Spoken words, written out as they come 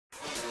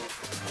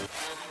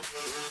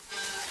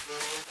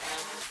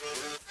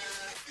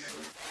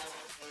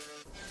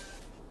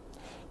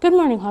Good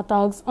morning, hot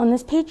dogs. On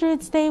this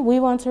Patriots Day, we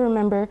want to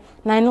remember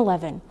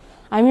 9/11.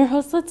 I'm your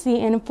host, Litzy,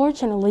 and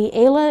unfortunately,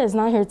 Ayla is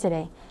not here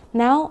today.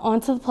 Now, on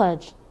to the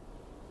pledge.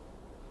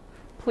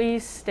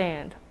 Please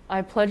stand.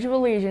 I pledge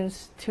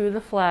allegiance to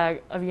the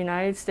flag of the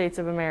United States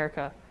of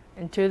America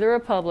and to the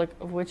republic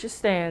of which it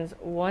stands,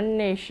 one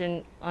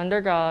nation,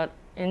 under God,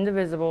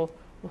 indivisible,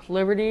 with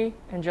liberty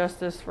and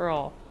justice for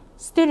all.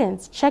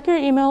 Students, check your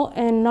email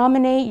and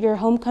nominate your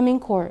homecoming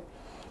court.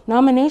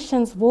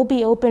 Nominations will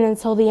be open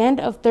until the end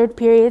of third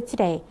period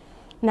today.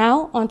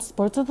 Now, on to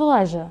Sports with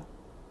Elijah.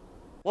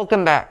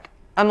 Welcome back.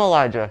 I'm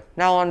Elijah.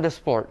 Now on to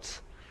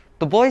sports.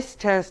 The boys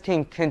tennis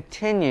team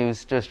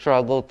continues to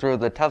struggle through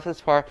the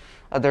toughest part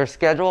of their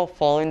schedule,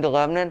 falling to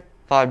Lebanon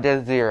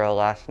 5-0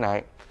 last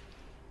night.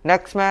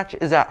 Next match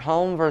is at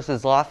home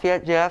versus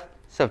Lafayette Jeff,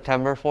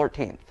 September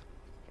 14th.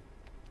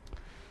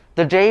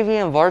 The JV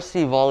and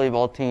varsity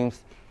volleyball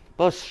teams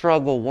both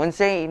struggled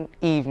Wednesday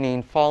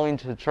evening, falling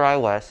to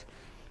Tri-West,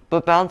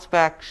 but bounced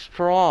back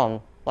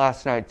strong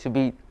last night to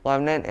beat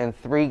Lebanon in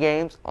 3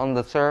 games on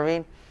the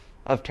serving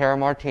of Tara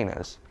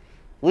Martinez.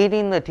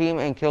 Leading the team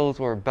in kills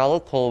were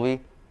Bella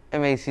Colby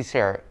and Macy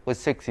Sarrett with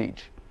 6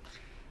 each.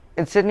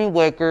 And Sydney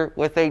Wicker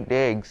with 8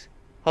 digs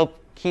helped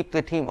keep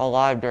the team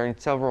alive during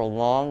several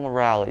long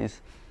rallies.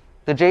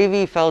 The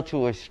JV fell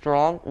to a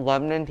strong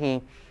Lebanon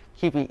team,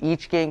 keeping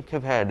each game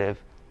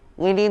competitive.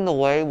 Leading the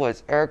way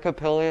was Erica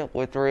Pillion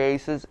with 3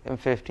 aces and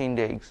 15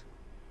 digs.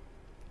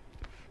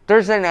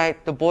 Thursday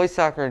night, the boys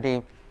soccer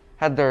team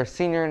had their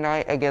senior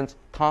night against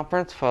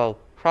conference foe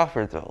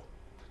Crawfordsville.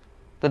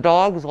 The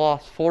Dogs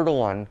lost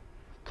 4-1.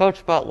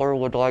 Coach Butler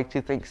would like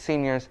to thank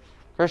seniors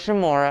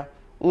Christian Mora,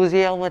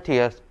 Uziel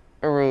Matias,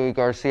 and Rui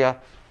Garcia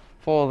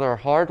for their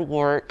hard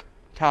work,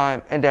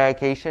 time, and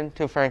dedication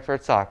to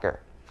Frankfurt soccer.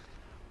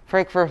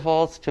 Frankfurt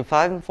falls to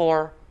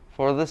 5-4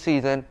 for the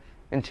season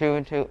and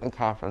 2-2 in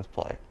conference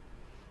play.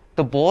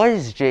 The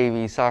boys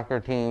JV soccer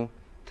team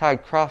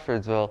tied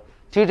Crawfordsville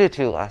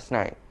 2-2 last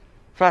night.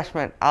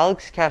 Freshman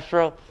Alex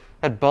Castro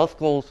had both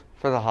goals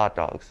for the Hot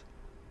Dogs.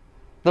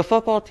 The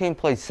football team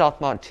plays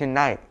Southmont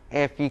tonight,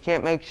 and if you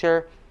can't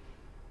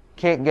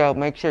go,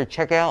 make sure to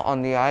check out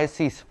on the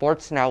ISC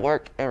Sports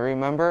Network, and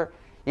remember,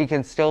 you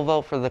can still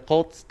vote for the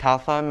Colts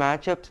top 5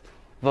 matchups.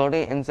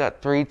 Voting ends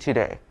at 3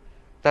 today.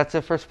 That's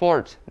it for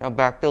sports. Now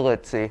back to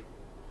Litzy.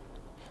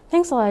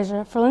 Thanks,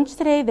 Elijah. For lunch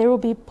today, there will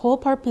be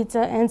pulled pork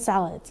pizza and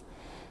salads.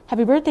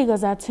 Happy birthday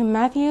goes out to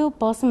Matthew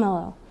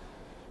Balsamello.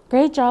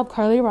 Great job,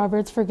 Carly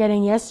Roberts, for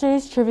getting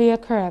yesterday's trivia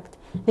correct.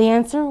 The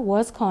answer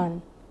was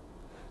con.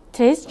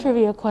 Today's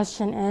trivia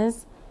question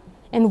is,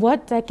 in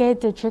what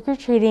decade did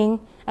trick-or-treating,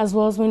 as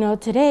well as we know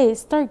today,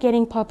 start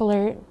getting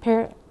popularity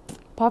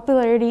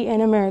in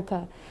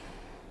America?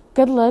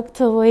 Good luck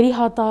to the Lady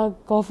Hot Dog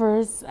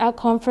golfers at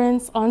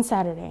conference on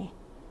Saturday.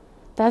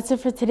 That's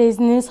it for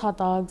today's news, hot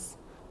dogs.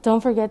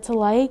 Don't forget to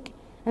like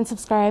and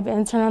subscribe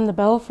and turn on the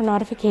bell for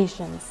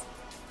notifications.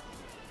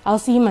 I'll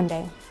see you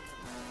Monday.